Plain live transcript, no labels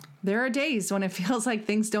There are days when it feels like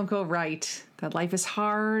things don't go right, that life is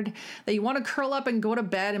hard, that you want to curl up and go to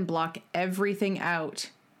bed and block everything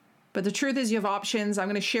out. But the truth is you have options. I'm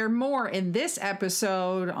going to share more in this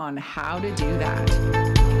episode on how to do that.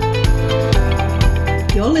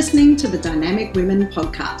 You're listening to the Dynamic Women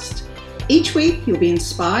podcast. Each week, you'll be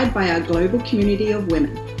inspired by our global community of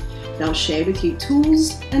women. They'll share with you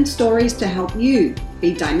tools and stories to help you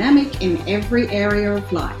be dynamic in every area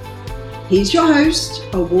of life. He's your host,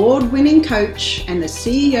 award-winning coach, and the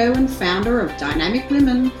CEO and founder of Dynamic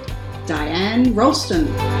Women, Diane Ralston.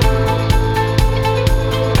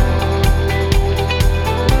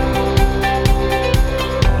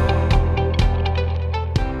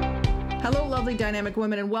 Hello, lovely Dynamic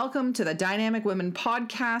Women, and welcome to the Dynamic Women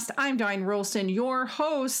podcast. I'm Diane Ralston, your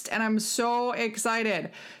host, and I'm so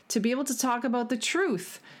excited to be able to talk about the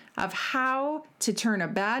truth of how to turn a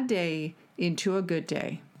bad day into a good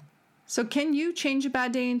day. So can you change a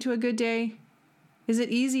bad day into a good day? Is it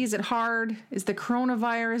easy? Is it hard? Is the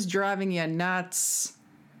coronavirus driving you nuts?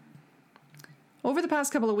 Over the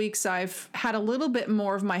past couple of weeks, I've had a little bit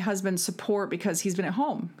more of my husband's support because he's been at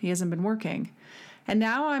home. He hasn't been working. And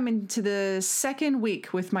now I'm into the second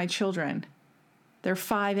week with my children. They're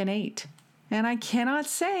 5 and 8. And I cannot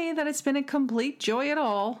say that it's been a complete joy at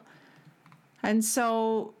all. And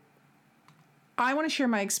so I want to share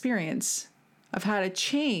my experience of how to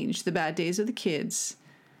change the bad days of the kids,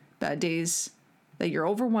 bad days that you're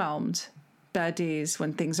overwhelmed, bad days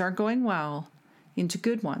when things aren't going well, into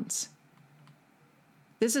good ones.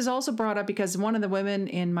 This is also brought up because one of the women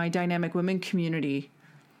in my Dynamic Women community,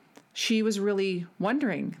 she was really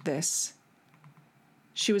wondering this.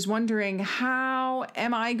 She was wondering, how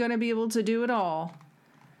am I going to be able to do it all?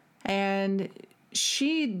 And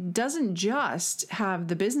she doesn't just have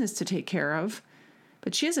the business to take care of,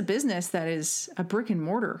 but she has a business that is a brick and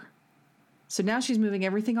mortar. So now she's moving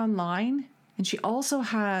everything online. And she also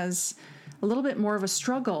has a little bit more of a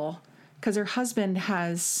struggle because her husband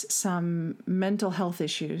has some mental health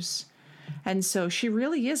issues. And so she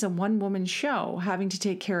really is a one-woman show, having to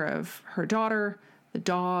take care of her daughter, the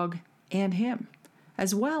dog, and him,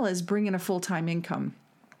 as well as bring in a full-time income.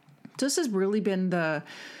 So this has really been the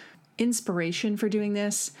inspiration for doing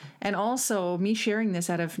this, and also me sharing this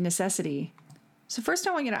out of necessity. So first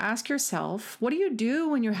I want you to ask yourself, what do you do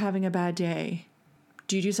when you're having a bad day?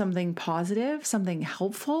 Do you do something positive, something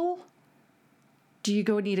helpful? Do you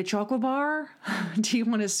go and eat a chocolate bar? Do you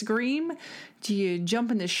want to scream? Do you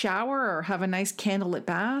jump in the shower or have a nice candlelit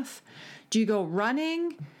bath? Do you go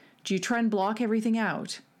running? Do you try and block everything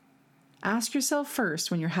out? Ask yourself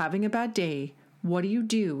first, when you're having a bad day, what do you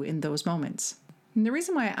do in those moments? And the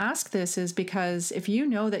reason why I ask this is because if you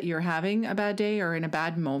know that you're having a bad day or in a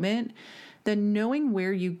bad moment, then knowing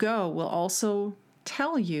where you go will also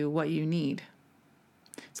tell you what you need.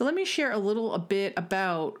 So let me share a bit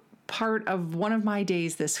about part of one of my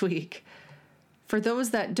days this week. For those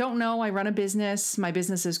that don't know, I run a business. My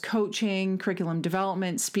business is coaching, curriculum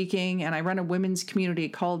development, speaking, and I run a women's community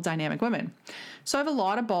called Dynamic Women. So I have a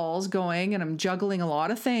lot of balls going and I'm juggling a lot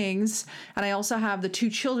of things. And I also have the 2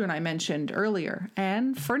 children I mentioned earlier.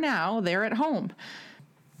 And for now, they're at home.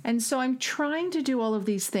 And so I'm trying to do all of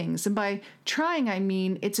these things. And by trying, I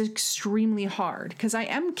mean it's extremely hard because I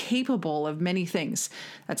am capable of many things.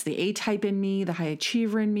 That's the A-type in me, the high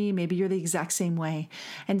achiever in me. Maybe you're the exact same way.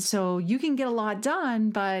 And so you can get a lot done,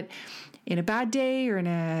 but in a bad day or in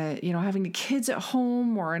having the kids at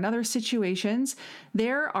home or in other situations,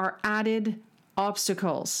 there are added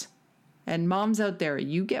obstacles. And moms out there,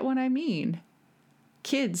 you get what I mean.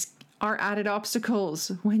 Kids are added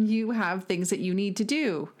obstacles when you have things that you need to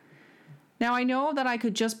do. Now, I know that I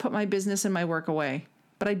could just put my business and my work away,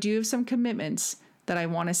 but I do have some commitments that I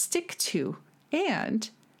want to stick to, and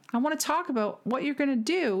I want to talk about what you're going to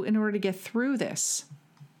do in order to get through this.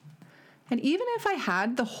 And even if I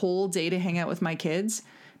had the whole day to hang out with my kids,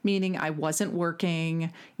 meaning I wasn't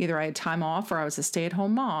working, either I had time off or I was a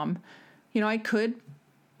stay-at-home mom, I could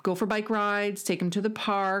go for bike rides, take them to the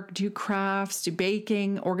park, do crafts, do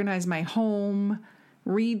baking, organize my home,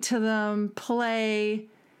 read to them, play.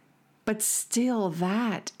 But still,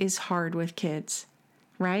 that is hard with kids,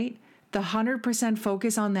 right? The 100%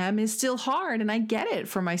 focus on them is still hard. And I get it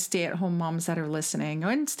for my stay-at-home moms that are listening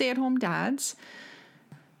and stay-at-home dads.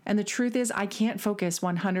 And the truth is, I can't focus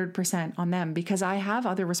 100% on them because I have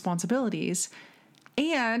other responsibilities.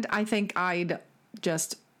 And I think I'd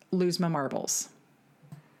just lose my marbles.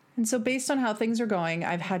 And so based on how things are going,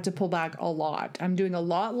 I've had to pull back a lot. I'm doing a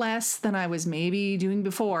lot less than I was maybe doing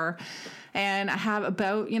before. And I have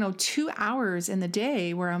about, 2 hours in the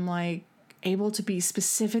day where I'm able to be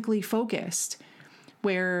specifically focused.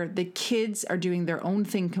 where the kids are doing their own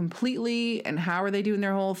thing completely. And how are they doing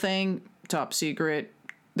their whole thing? Top secret.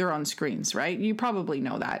 They're on screens, right? You probably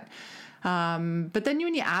know that. But then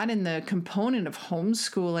when you add in the component of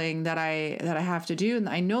homeschooling that I have to do, and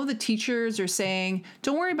I know the teachers are saying,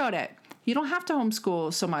 don't worry about it. You don't have to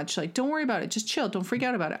homeschool so much. Like, don't worry about it. Just chill. Don't freak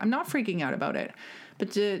out about it. I'm not freaking out about it.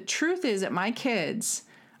 But the truth is that my kids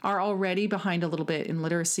are already behind a little bit in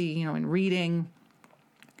literacy, in reading.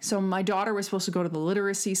 So my daughter was supposed to go to the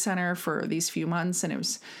literacy center for these few months, and it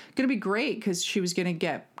was going to be great because she was going to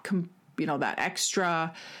get, that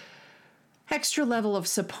extra level of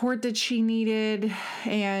support that she needed,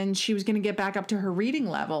 and she was going to get back up to her reading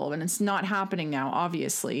level. And it's not happening now,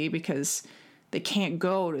 obviously, because they can't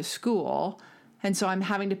go to school. And so I'm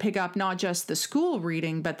having to pick up not just the school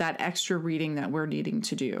reading, but that extra reading that we're needing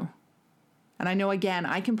to do. And I know, again,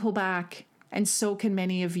 I can pull back, and so can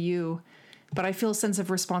many of you, but I feel a sense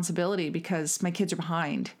of responsibility because my kids are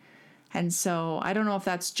behind. And so I don't know if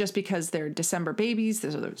that's just because they're December babies,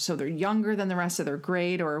 so they're younger than the rest of their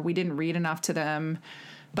grade, or we didn't read enough to them.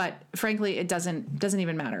 But frankly, it doesn't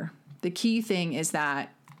even matter. The key thing is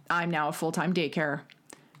that I'm now a full-time daycare.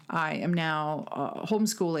 I am now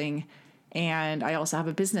homeschooling, and I also have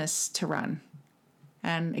a business to run.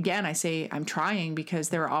 And again, I say I'm trying because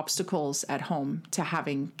there are obstacles at home to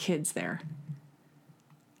having kids there.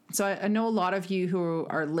 So I know a lot of you who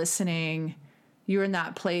are listening, you're in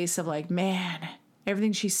that place of like, man,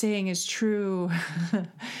 everything she's saying is true.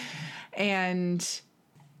 And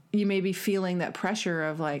you may be feeling that pressure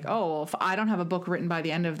of like, oh, if I don't have a book written by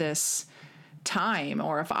the end of this time,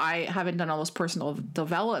 or if I haven't done all this personal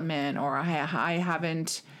development, or I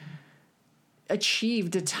haven't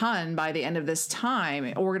achieved a ton by the end of this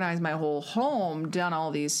time, organized my whole home, done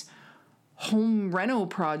all these home reno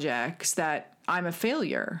projects, that I'm a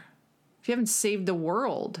failure. If you haven't saved the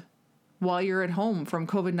world while you're at home from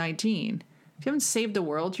COVID-19, if you haven't saved the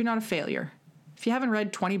world, you're not a failure. If you haven't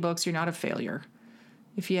read 20 books, you're not a failure.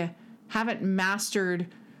 If you haven't mastered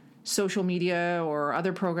social media or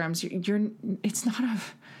other programs, you're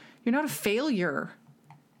not a failure.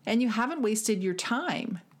 And you haven't wasted your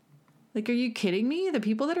time. Like, are you kidding me? The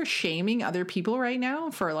people that are shaming other people right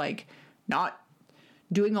now for like not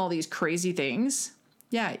doing all these crazy things.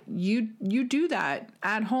 Yeah, you do that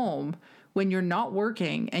at home when you're not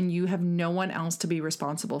working and you have no one else to be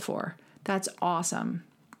responsible for. That's awesome.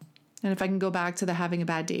 And if I can go back to the having a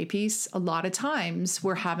bad day piece, a lot of times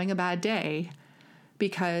we're having a bad day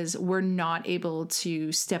because we're not able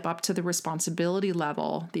to step up to the responsibility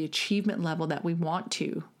level, the achievement level that we want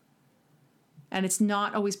to. And it's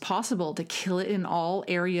not always possible to kill it in all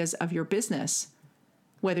areas of your business,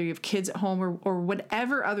 whether you have kids at home or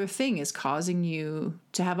whatever other thing is causing you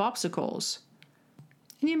to have obstacles.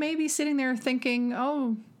 And you may be sitting there thinking,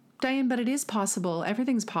 oh, Diane, but it is possible.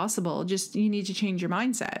 Everything's possible. Just you need to change your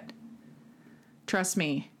mindset. Trust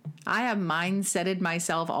me, I have mindsetted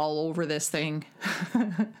myself all over this thing.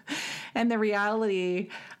 And the reality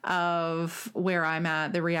of where I'm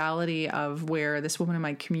at, the reality of where this woman in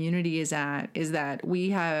my community is at, is that we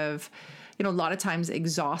have, a lot of times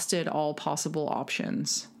exhausted all possible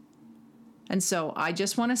options. And so I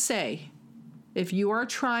just want to say, if you are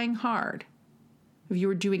trying hard, if you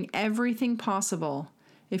are doing everything possible,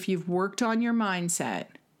 if you've worked on your mindset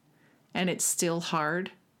and it's still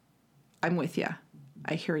hard, I'm with you.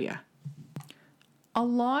 I hear you. A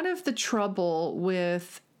lot of the trouble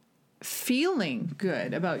with feeling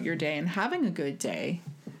good about your day and having a good day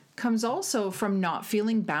comes also from not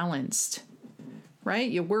feeling balanced, right?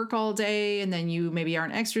 You work all day and then you maybe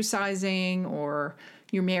aren't exercising, or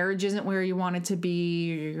your marriage isn't where you want it to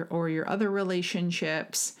be, or your other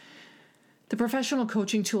relationships. The professional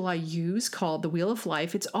coaching tool I use, called the Wheel of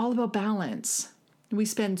Life, it's all about balance. We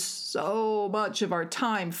spend so much of our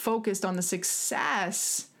time focused on the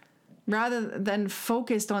success rather than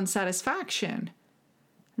focused on satisfaction.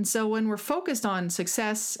 And so when we're focused on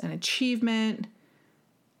success and achievement,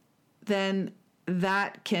 then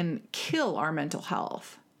that can kill our mental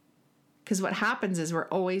health. Because what happens is we're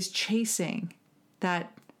always chasing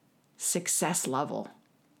that success level,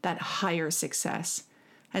 that higher success.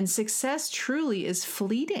 And success truly is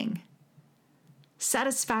fleeting.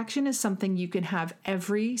 Satisfaction is something you can have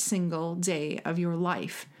every single day of your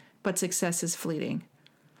life, but success is fleeting.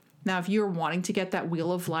 Now, if you're wanting to get that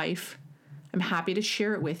Wheel of Life, I'm happy to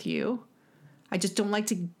share it with you. I just don't like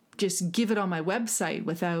to just give it on my website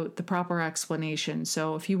without the proper explanation.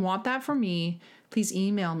 So if you want that from me, please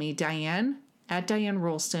email me,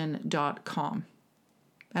 diane@dianerolston.com,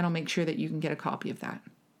 and I'll make sure that you can get a copy of that.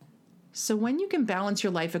 So when you can balance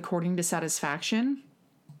your life according to satisfaction,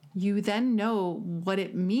 you then know what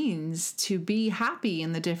it means to be happy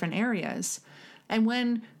in the different areas. And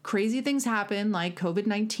when crazy things happen like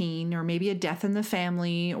COVID-19 or maybe a death in the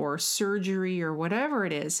family or surgery or whatever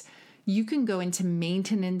it is, you can go into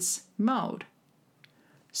maintenance mode.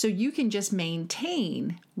 So you can just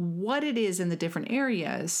maintain what it is in the different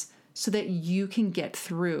areas so that you can get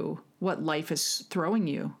through what life is throwing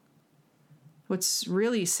you. What's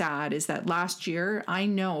really sad is that last year, I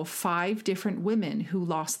know 5 different women who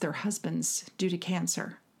lost their husbands due to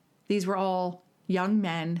cancer. These were all young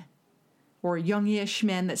men or youngish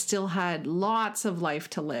men that still had lots of life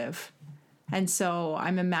to live. And so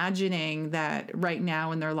I'm imagining that right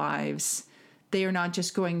now in their lives, they are not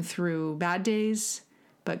just going through bad days,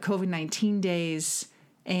 but COVID-19 days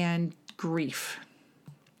and grief.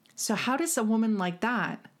 So how does a woman like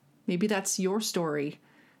that, maybe that's your story,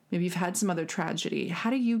 maybe you've had some other tragedy, how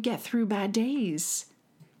do you get through bad days?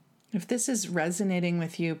 If this is resonating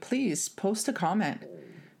with you, please post a comment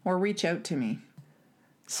or reach out to me.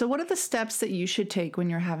 So what are the steps that you should take when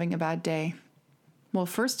you're having a bad day? Well,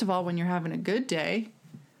 first of all, when you're having a good day,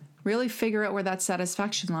 really figure out where that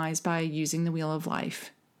satisfaction lies by using the wheel of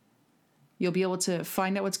life. You'll be able to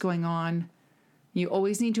find out what's going on. You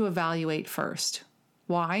always need to evaluate first.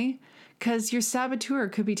 Why? Because your saboteur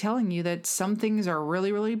could be telling you that some things are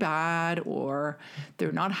really, really bad or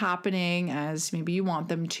they're not happening as maybe you want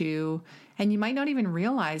them to. And you might not even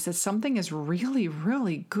realize that something is really,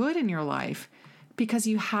 really good in your life because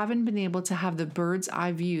you haven't been able to have the bird's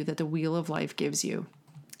eye view that the wheel of life gives you.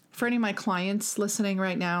 For any of my clients listening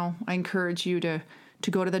right now, I encourage you to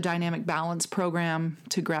go to the Dynamic Balance program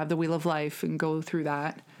to grab the wheel of life and go through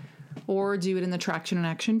that. Or do it in the Traction and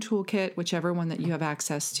Action Toolkit, whichever one that you have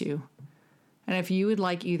access to. And if you would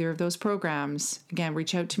like either of those programs, again,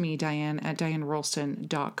 reach out to me, Diane, at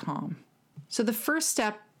dianerolston.com. So the first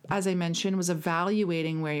step, as I mentioned, was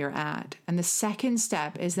evaluating where you're at. And the second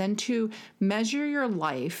step is then to measure your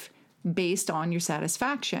life based on your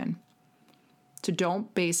satisfaction. So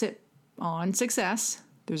don't base it on success.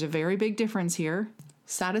 There's a very big difference here.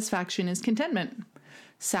 Satisfaction is contentment.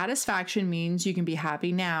 Satisfaction means you can be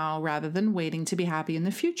happy now rather than waiting to be happy in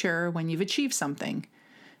the future when you've achieved something.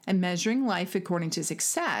 And measuring life according to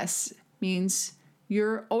success means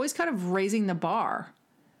you're always kind of raising the bar.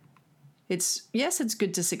 It's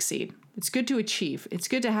good to succeed. It's good to achieve. It's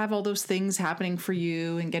good to have all those things happening for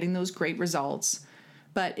you and getting those great results.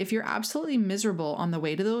 But if you're absolutely miserable on the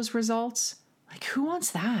way to those results, like who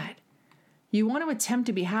wants that? You want to attempt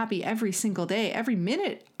to be happy every single day, every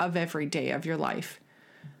minute of every day of your life,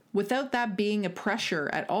 without that being a pressure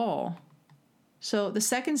at all. So the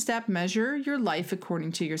second step, measure your life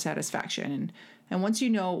according to your satisfaction. And once you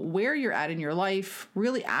know where you're at in your life,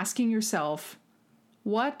 really asking yourself,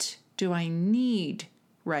 what do I need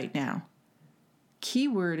right now? Key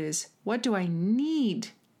word is, what do I need?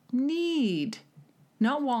 Need,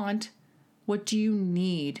 not want. What do you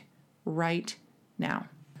need right now?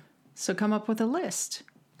 So come up with a list,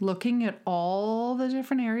 looking at all the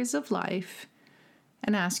different areas of life,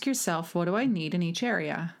 and ask yourself, what do I need in each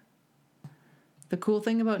area? The cool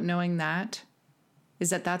thing about knowing that is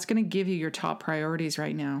that that's going to give you your top priorities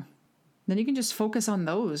right now. Then you can just focus on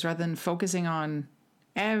those rather than focusing on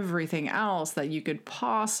everything else that you could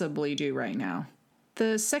possibly do right now.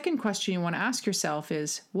 The second question you want to ask yourself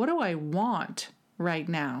is, what do I want right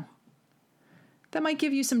now? That might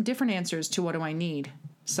give you some different answers to what do I need.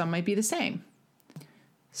 Some might be the same.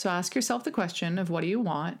 So ask yourself the question of what do you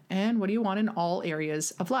want and what do you want in all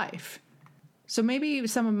areas of life? So maybe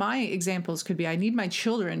some of my examples could be, I need my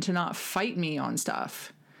children to not fight me on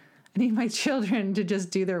stuff. I need my children to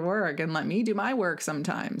just do their work and let me do my work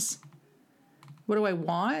sometimes. What do I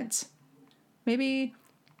want? Maybe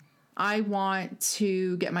I want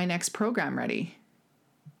to get my next program ready.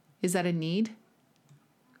 Is that a need?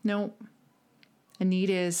 No. A need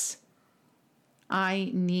is,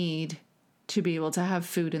 I need to be able to have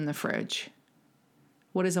food in the fridge.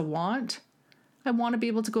 What is a want? I want to be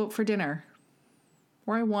able to go out for dinner.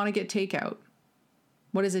 Or I want to get takeout.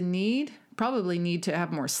 What is a need? Probably need to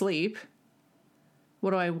have more sleep. What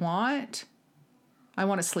do I want? I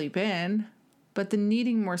want to sleep in, but the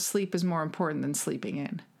needing more sleep is more important than sleeping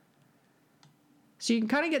in. So you can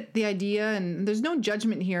kind of get the idea, and there's no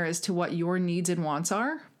judgment here as to what your needs and wants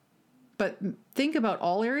are, but think about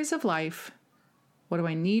all areas of life. What do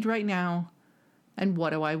I need right now? And what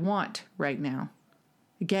do I want right now?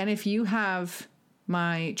 Again, if you have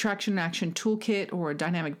my Traction and Action Toolkit or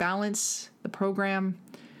Dynamic Balance, the program,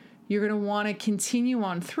 you're going to want to continue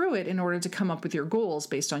on through it in order to come up with your goals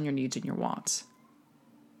based on your needs and your wants.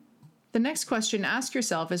 The next question to ask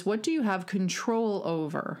yourself is, what do you have control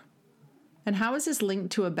over? And how is this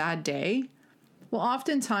linked to a bad day? Well,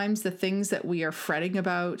 oftentimes the things that we are fretting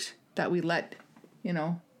about, that we let,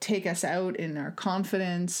 take us out in our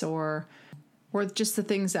confidence, or just the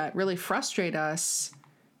things that really frustrate us,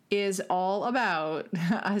 is all about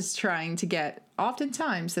us trying to get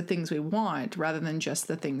oftentimes the things we want rather than just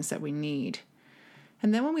the things that we need.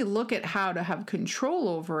 And then when we look at how to have control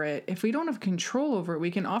over it, if we don't have control over it,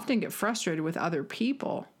 we can often get frustrated with other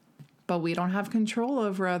people. But we don't have control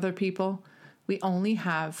over other people. We only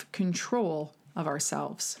have control of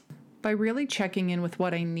ourselves. By really checking in with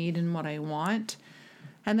what I need and what I want,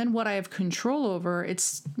 and then what I have control over,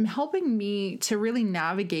 it's helping me to really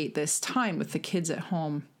navigate this time with the kids at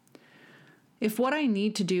home. If what I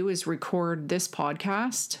need to do is record this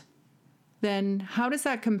podcast, then how does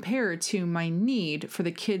that compare to my need for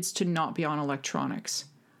the kids to not be on electronics?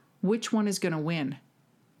 Which one is going to win?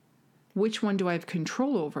 Which one do I have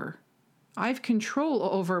control over? I have control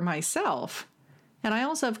over myself. And I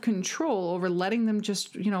also have control over letting them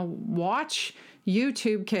just, watch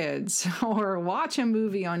YouTube Kids or watch a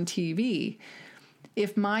movie on TV.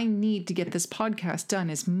 If my need to get this podcast done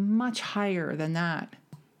is much higher than that.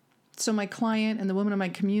 So my client and the woman in my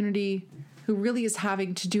community who really is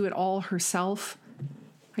having to do it all herself,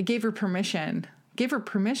 I gave her permission.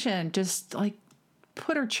 Just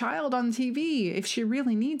put her child on TV if she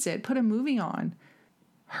really needs it. Put a movie on.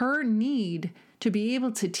 Her need to be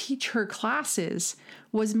able to teach her classes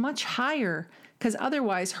was much higher because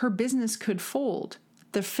otherwise her business could fold.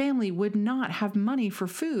 The family would not have money for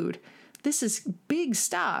food. This is big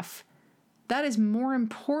stuff. That is more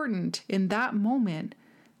important in that moment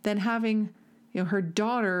than having her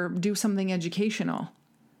daughter do something educational.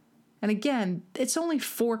 And again, it's only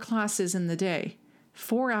 4 classes in the day,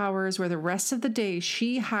 4 hours where the rest of the day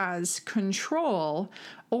she has control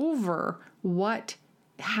over what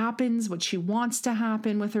happens, what she wants to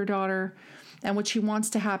happen with her daughter, and what she wants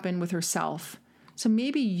to happen with herself. So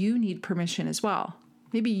maybe you need permission as well.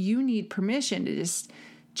 Maybe you need permission to just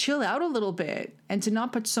chill out a little bit and to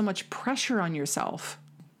not put so much pressure on yourself.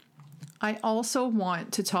 I also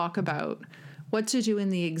want to talk about what to do in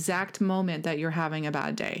the exact moment that you're having a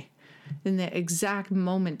bad day, in the exact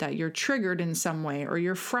moment that you're triggered in some way, or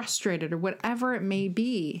you're frustrated, or whatever it may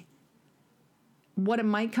be. What it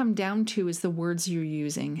might come down to is the words you're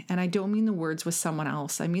using. And I don't mean the words with someone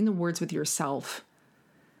else. I mean the words with yourself.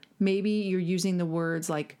 Maybe you're using the words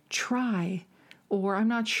like try, or I'm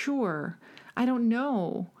not sure, I don't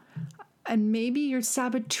know. And maybe your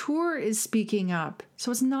saboteur is speaking up.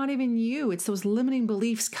 So it's not even you. It's those limiting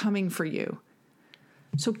beliefs coming for you.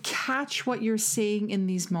 So catch what you're saying in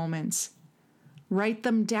these moments. Write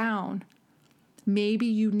them down. Maybe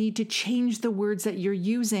you need to change the words that you're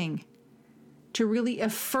using to really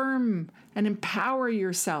affirm and empower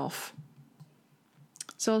yourself.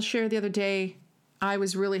 So I'll share the other day, I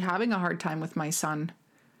was really having a hard time with my son.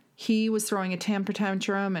 He was throwing a temper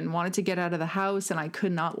tantrum and wanted to get out of the house, and I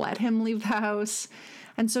could not let him leave the house.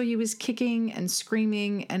 And so he was kicking and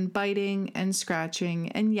screaming and biting and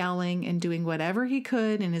scratching and yelling and doing whatever he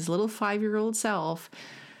could in his little 5-year-old self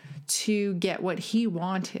to get what he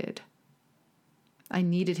wanted. I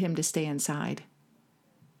needed him to stay inside.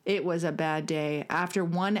 It was a bad day. After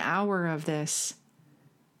 1 hour of this,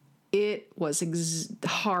 it was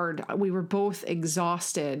hard. We were both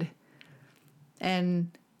exhausted.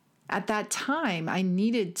 And at that time, I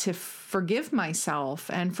needed to forgive myself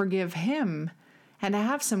and forgive him and to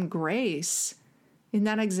have some grace. In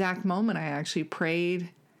that exact moment, I actually prayed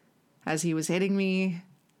as he was hitting me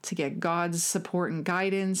to get God's support and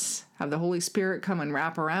guidance, have the Holy Spirit come and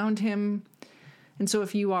wrap around him. And so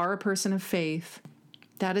if you are a person of faith,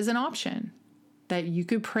 that is an option that you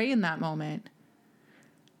could pray in that moment.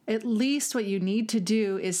 At least what you need to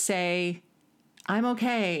do is say, I'm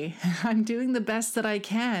okay. I'm doing the best that I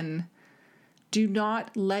can. Do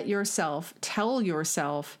not let yourself tell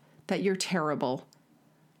yourself that you're terrible.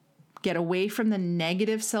 Get away from the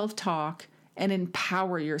negative self-talk and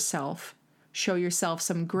empower yourself. Show yourself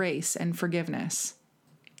some grace and forgiveness.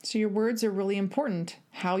 So your words are really important.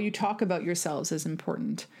 How you talk about yourselves is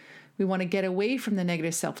important. We want to get away from the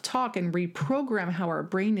negative self-talk and reprogram how our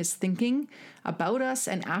brain is thinking about us,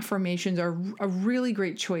 and affirmations are a really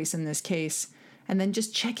great choice in this case. And then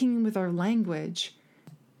just checking in with our language.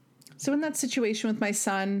 So in that situation with my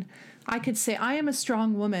son, I could say, I am a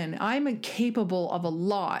strong woman. I'm capable of a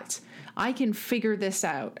lot. I can figure this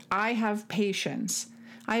out. I have patience.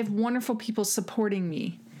 I have wonderful people supporting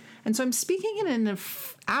me. And so I'm speaking in an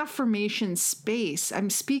affirmation space. I'm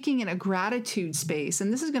speaking in a gratitude space.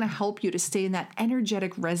 And this is going to help you to stay in that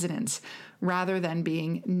energetic resonance rather than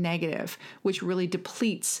being negative, which really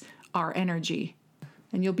depletes our energy.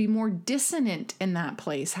 And you'll be more dissonant in that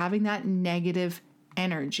place, having that negative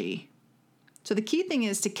energy. So the key thing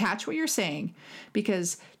is to catch what you're saying,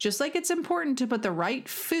 because just like it's important to put the right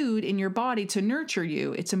food in your body to nurture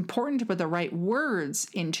you, it's important to put the right words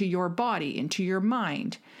into your body, into your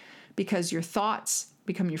mind, because your thoughts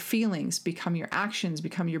become your feelings, become your actions,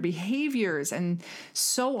 become your behaviors, and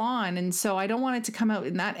so on. And so I don't want it to come out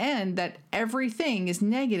in that end that everything is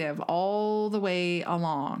negative all the way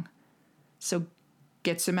along. So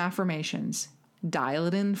get some affirmations, dial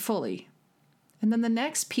it in fully. And then the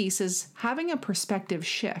next piece is having a perspective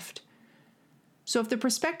shift. So if the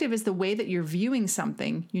perspective is the way that you're viewing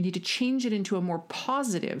something, you need to change it into a more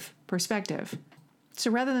positive perspective. So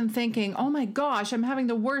rather than thinking, oh my gosh, I'm having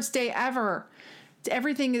the worst day ever.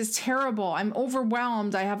 Everything is terrible. I'm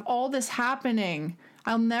overwhelmed. I have all this happening.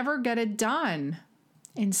 I'll never get it done.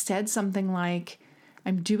 Instead, something like,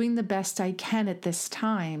 I'm doing the best I can at this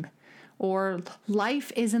time. Or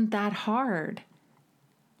life isn't that hard.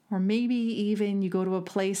 Or maybe even you go to a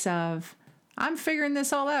place of, I'm figuring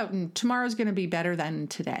this all out and tomorrow's going to be better than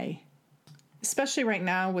today. Especially right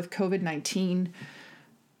now with COVID-19,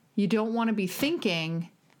 you don't want to be thinking,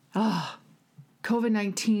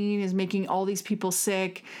 COVID-19 is making all these people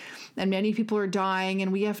sick and many people are dying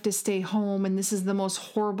and we have to stay home and this is the most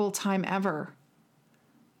horrible time ever.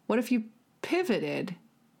 What if you pivoted,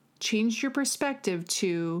 changed your perspective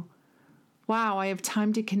to, wow, I have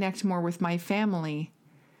time to connect more with my family.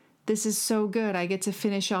 This is so good. I get to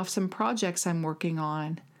finish off some projects I'm working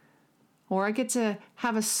on. Or I get to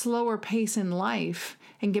have a slower pace in life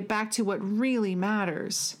and get back to what really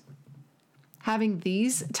matters. Having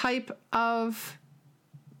these type of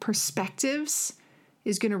perspectives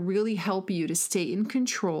is going to really help you to stay in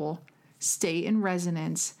control, stay in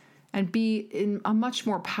resonance, and be in a much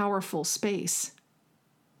more powerful space.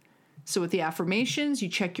 So with the affirmations, you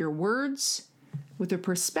check your words. With the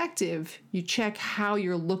perspective, you check how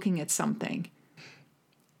you're looking at something.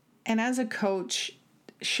 And as a coach,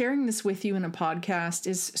 sharing this with you in a podcast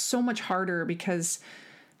is so much harder because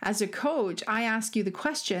as a coach, I ask you the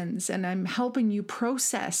questions and I'm helping you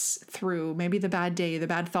process through maybe the bad day, the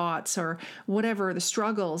bad thoughts, or whatever the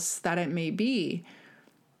struggles that it may be.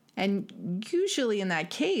 And usually in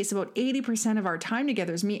that case, about 80% of our time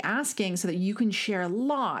together is me asking so that you can share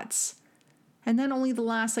lots. And then only the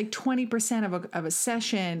last 20% of a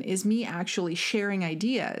session is me actually sharing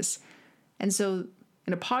ideas. And so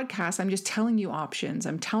in a podcast, I'm just telling you options.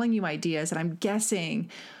 I'm telling you ideas and I'm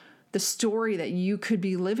guessing the story that you could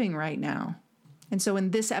be living right now. And so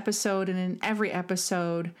in this episode and in every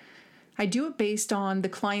episode, I do it based on the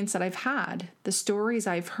clients that I've had, the stories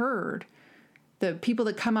I've heard, the people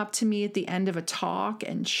that come up to me at the end of a talk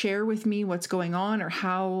and share with me what's going on or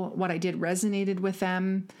how what I did resonated with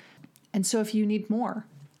them. And so if you need more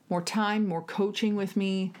time, more coaching with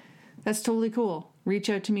me, that's totally cool. Reach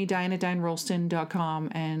out to me, diana@dianerolston.com,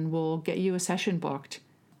 and we'll get you a session booked.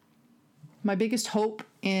 My biggest hope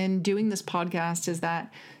in doing this podcast is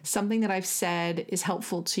that something that I've said is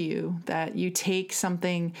helpful to you, that you take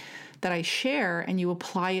something that I share and you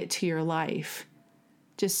apply it to your life.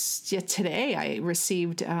 Just today, I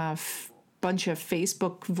received a bunch of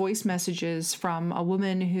Facebook voice messages from a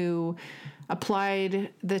woman who applied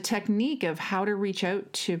the technique of how to reach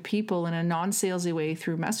out to people in a non-salesy way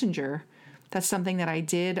through Messenger. That's something that I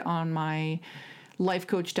did on my Life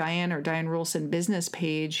Coach Diane or Diane Rolston business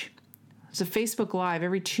page. It's a Facebook Live.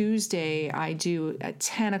 Every Tuesday I do at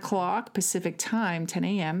 10 o'clock Pacific time, 10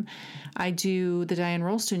 a.m., I do the Diane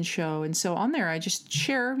Rolston show. And so on there, I just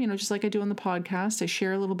share, just like I do on the podcast, I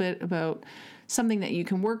share a little bit about something that you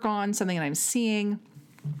can work on, something that I'm seeing.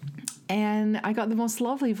 And I got the most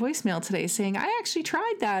lovely voicemail today saying, I actually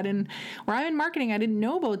tried that. And where I'm in marketing, I didn't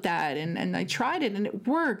know about that. And I tried it and it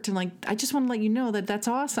worked. And I just want to let you know that that's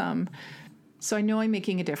awesome. So I know I'm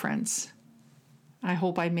making a difference. I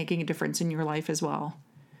hope I'm making a difference in your life as well.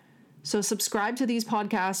 So subscribe to these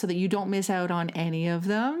podcasts so that you don't miss out on any of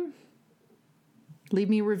them. Leave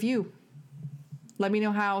me a review. Let me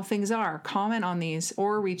know how things are. Comment on these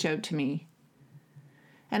or reach out to me.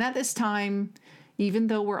 And at this time, even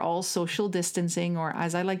though we're all social distancing, or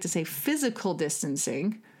as I like to say, physical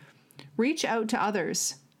distancing, reach out to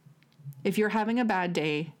others. If you're having a bad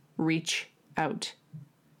day, reach out.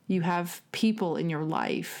 You have people in your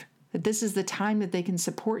life that this is the time that they can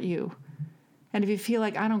support you. And if you feel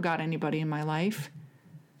like I don't got anybody in my life,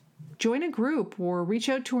 join a group or reach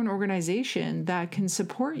out to an organization that can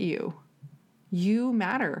support you. You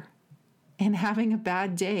matter. And having a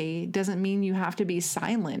bad day doesn't mean you have to be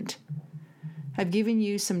silent. I've given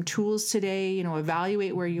you some tools today,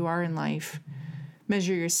 evaluate where you are in life.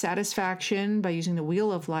 Measure your satisfaction by using the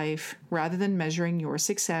wheel of life rather than measuring your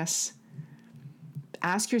success.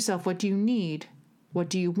 Ask yourself, what do you need? What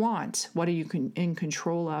do you want? What are you in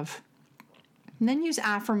control of? And then use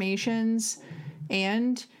affirmations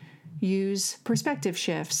and use perspective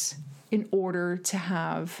shifts in order to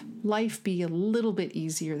have life be a little bit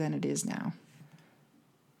easier than it is now.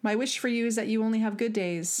 My wish for you is that you only have good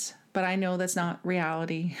days, but I know that's not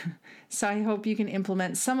reality. So I hope you can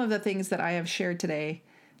implement some of the things that I have shared today.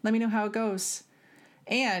 Let me know how it goes.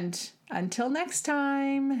 And until next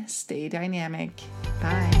time, stay dynamic.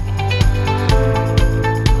 Bye.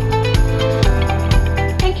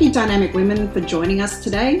 Thank you, Dynamic Women, for joining us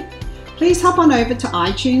today. Please hop on over to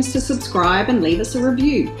iTunes to subscribe and leave us a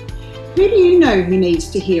review. Who do you know who needs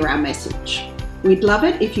to hear our message? We'd love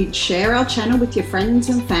it if you'd share our channel with your friends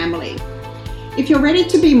and family. If you're ready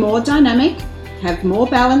to be more dynamic, have more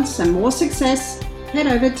balance and more success, head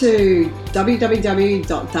over to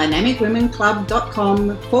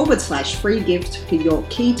www.dynamicwomenclub.com/free gift for your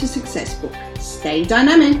Key to Success book. Stay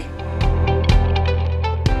dynamic.